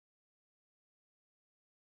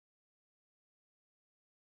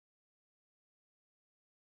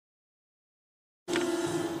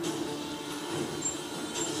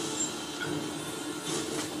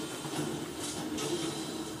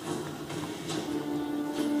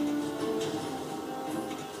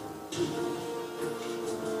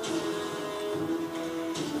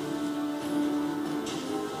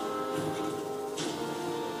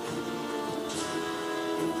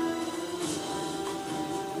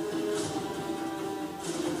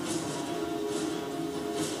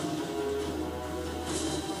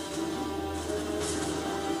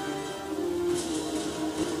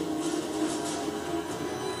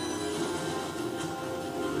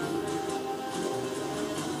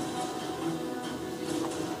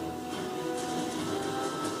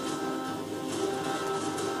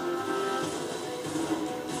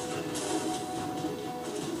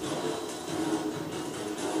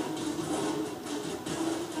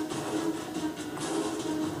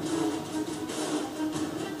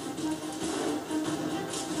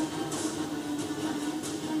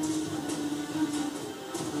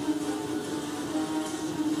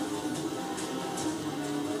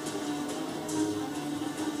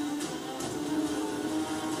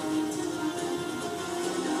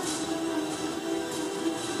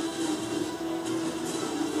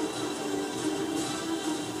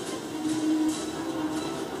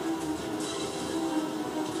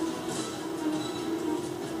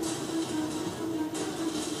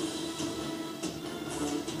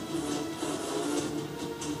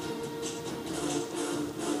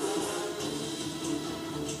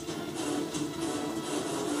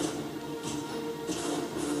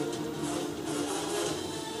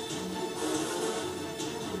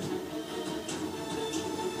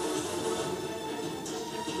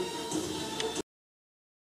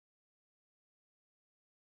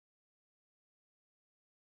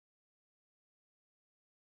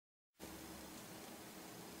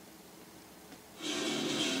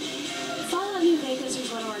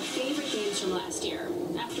from last year.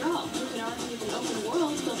 After all, you could argue with an open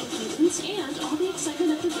world filled with mutants and all the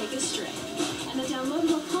excitement of the biggest strip. And the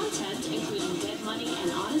downloadable content, including Dead Money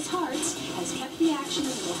and Honest Hearts, has kept the action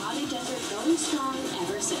in the Mojave Desert going strong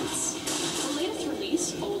ever since. The latest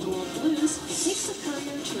release, Old World Blues, takes the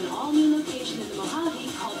courier to an all-new location in the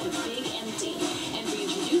Mojave called the Big Empty, and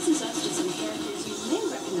reintroduces us to some characters you may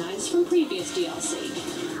recognize from previous DLC.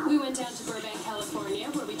 We went down to Burbank, California,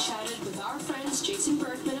 where we chatted with our friends Jason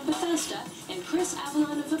Bergman of Bethesda and Chris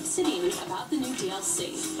Avalon of Obsidian about the new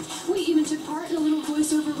DLC. We even took part in a little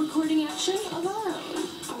voiceover recording action of our own.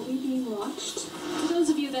 Are we being watched? For those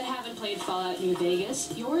of you that haven't played Fallout New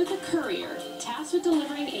Vegas, you're the courier, tasked with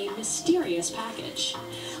delivering a mysterious package.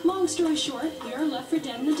 Long story short, you're left for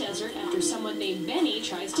dead in the desert after someone named Benny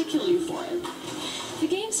tries to kill you for it. The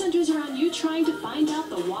game centers around you trying to find out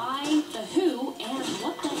the why, the who, and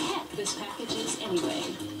what the heck this package is anyway.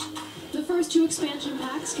 The first two expansion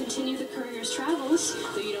packs continue the courier's travels,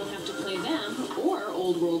 though you don't have to play them or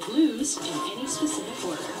Old World Blues in any specific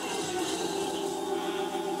order.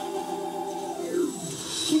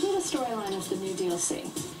 Give me the storyline of the new DLC.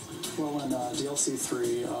 Well, in DLC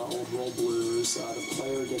 3, Old World Blues, the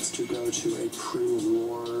player gets to go to a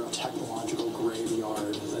pre-war technological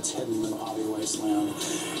graveyard that's hidden in the Mojave Wasteland.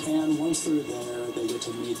 And once they're there, they get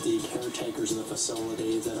to meet the caretakers of the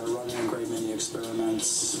facility that are running a great many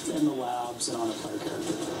experiments in the labs and on a player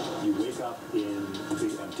character. You wake up in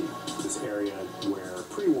Big Empty, this area where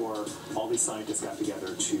pre-war, all these scientists got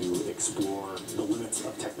together to explore the limits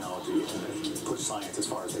of technology and push science as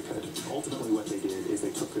far as they could. Ultimately, what they did is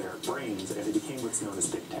they took their brains and they became what's known as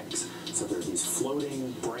think tanks. So there are these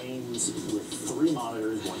floating brains with 3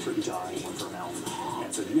 monitors, one for each eye, one for a mouth.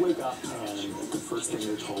 And so you wake up and the first thing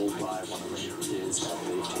they're told by one of them is that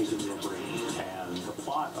they've taken your brain. And the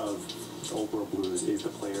plot of Old World Blues is the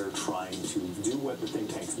player trying to do what the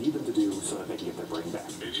think tanks need them to do so that they can get their brain back.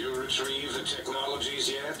 Did you retrieve the technologies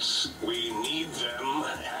yet? We need them,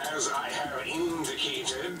 as I have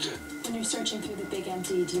indicated. When you're searching through the Big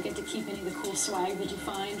Empty, do you get to keep any of the cool swag that you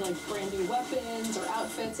find, like brand new weapons or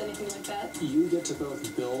outfits, anything like that? You get to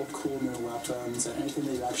both build cool new weapons and anything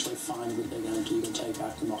that you actually find in the Big Empty you can take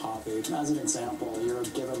back to Mojave. As an example, you're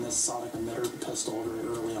given this sonic emitter pistol very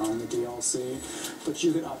early on in the DLC, but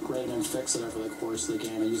you can upgrade and fix it over the course of the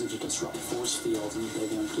game and use it to disrupt force fields in the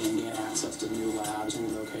Big Empty and gain access to new labs,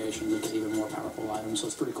 new locations, and get even more powerful items, so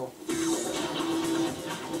it's pretty cool.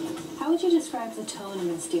 How would you describe the tone in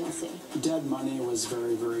this DLC? Dead Money was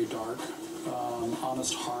very, very dark.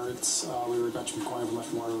 Honest Hearts, we were going for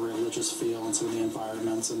much more of a religious feel into the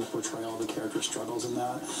environments and the portrayal of the character struggles in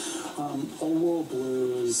that. Old World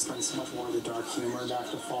Blues brings much more of the dark humor back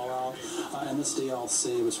to Fallout, and this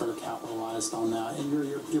DLC was sort of capitalized on that. And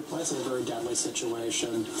you're placed in a very deadly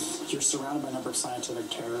situation. You're surrounded by a number of scientific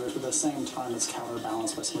terrors, but at the same time it's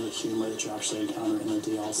counterbalanced by some of the humor that you actually encounter in the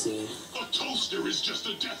DLC. A toaster is just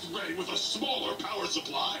a death ray with a smaller power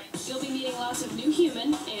supply. You'll be meeting lots of new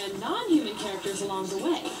human and non-human characters along the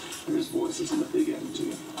way. There's voices in the Big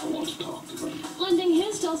Empty. I want to talk to them. Lending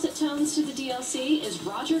his dulcet tones to the DLC is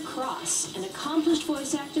Roger Cross, an accomplished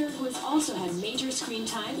voice actor who has also had major screen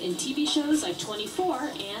time in TV shows like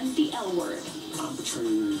 24 and The L Word. I'm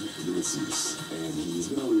portraying Ulysses, and he's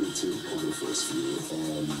been alluded to over the first few,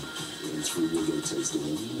 and in 3 you'll get a taste of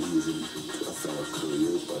him. He's a fellow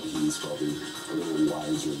courier, but he's probably a little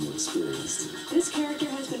wiser and more experienced. This character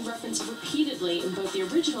has been referenced repeatedly in both the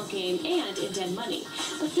original game and in Dead Money,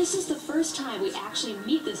 but this is the first time we actually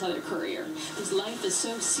meet this other courier, whose life is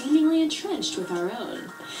so seemingly entrenched with our own.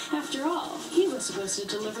 After all, he was supposed to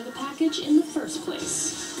deliver the package in the first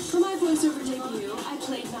place. For my voiceover debut, I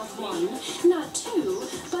played not 1, not 2,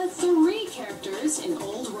 but 3 characters in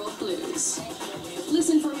Old World Blues.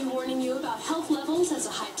 Listen for me warning you about health levels as a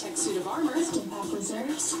high-tech suit of armor. Impact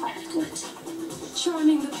reserves are active.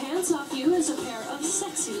 Charming the pants off you is a pair of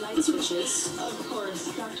sexy light switches. Of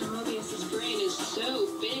course, Dr. Mobius's brain is so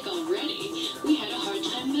big already, we had a hard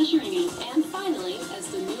time measuring it. And finally, as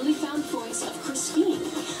the newly found voice of Christine,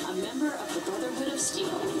 a member of the Brotherhood of Steel.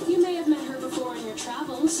 You may have met her before in your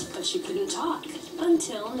travels, but she couldn't talk.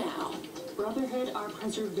 Until now. Brotherhood are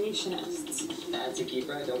preservationists. That's a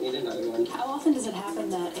keeper, I don't need another one. How often does it happen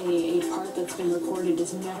that a part that's been recorded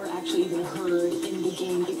is never actually even heard in the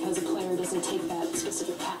game because a player doesn't take that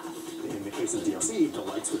specific path? In the case of DLC, the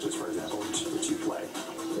light switches, for example, which you play.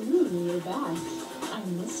 Ooh, you're back. I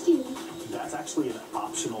missed you. That's actually an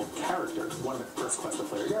optional character. One of the first quests the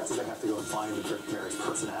player gets is they have to go and find the various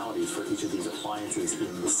personalities for each of these appliances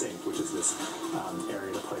in the sink, which is this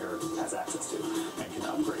area the player has access to and can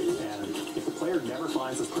upgrade. And if the player player never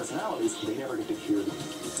finds those personalities, they never get to hear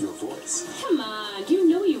your voice. Come on, you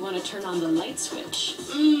know you want to turn on the light switch.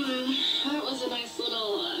 That was a nice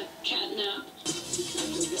little catnap.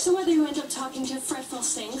 So whether you end up talking to fretful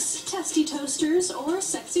sinks, testy toasters, or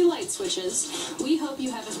sexy light switches, we hope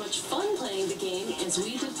you have as much fun playing the game as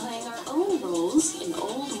we did playing our own roles in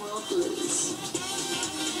Old World Blues.